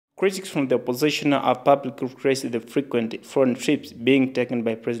Critics from the opposition are publicly praising the frequent foreign trips being taken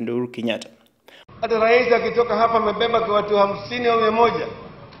by President Uhuru Kenyatta. Hata rais akitoka hapa amebeba kwa watu 50 au 100.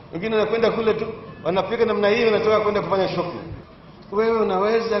 Wengine wanakwenda kule tu, wanapika namna hiyo wanatoka kwenda kufanya shopping. Wewe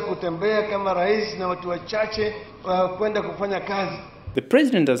unaweza kutembea kama rais na watu wachache kwenda kufanya kazi. The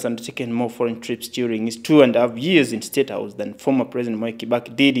president has undertaken more foreign trips during his 2.5 years in State House than former President Mwai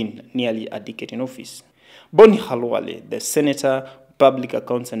Kibaki did in nearly a decade in office. Boni Halwale, the senator, Public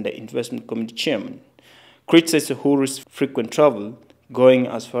Accounts and the Investment Committee chairman, criticized Uhuru's frequent travel, going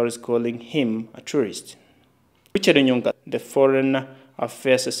as far as calling him a tourist. Richard Onyonga, the Foreign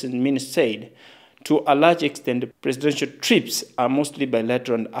Affairs Minister, said, to a large extent, the presidential trips are mostly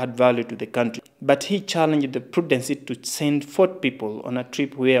bilateral and add value to the country. But he challenged the prudence to send 4 people on a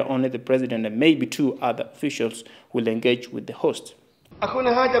trip where only the president and maybe 2 other officials will engage with the host.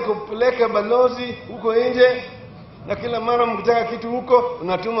 Hakuna haja kupeleka balozi huko nje na kila mara mkitaka kitu huko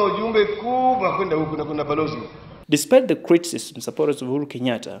unatuma ujumbe kubwa kwenda huko na kuna balozi. Despite the criticism, supporters of Uhuru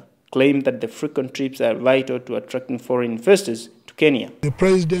Kenyatta claim that the frequent trips are vital to attracting foreign investors to Kenya. The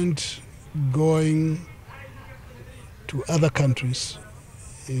president going to other countries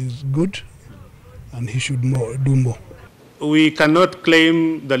is good, and he should do more. We cannot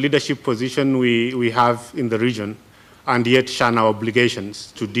claim the leadership position we have in the region and yet shun our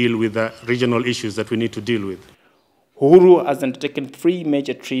obligations to deal with the regional issues that we need to deal with. Uhuru has undertaken 3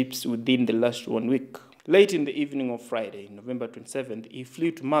 major trips within the last 1 week. Late in the evening of Friday, November 27th, he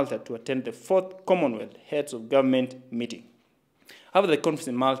flew to Malta to attend the 4th Commonwealth Heads of Government meeting. After the conference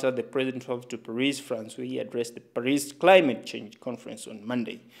in Malta, the president traveled to Paris, France, where he addressed the Paris Climate Change Conference on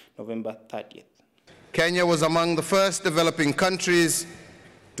Monday, November 30th. Kenya was among the first developing countries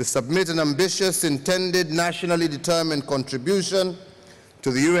to submit an ambitious, intended, nationally determined contribution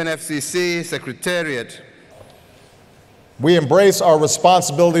to the UNFCCC Secretariat. We embrace our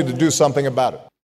responsibility to do something about it.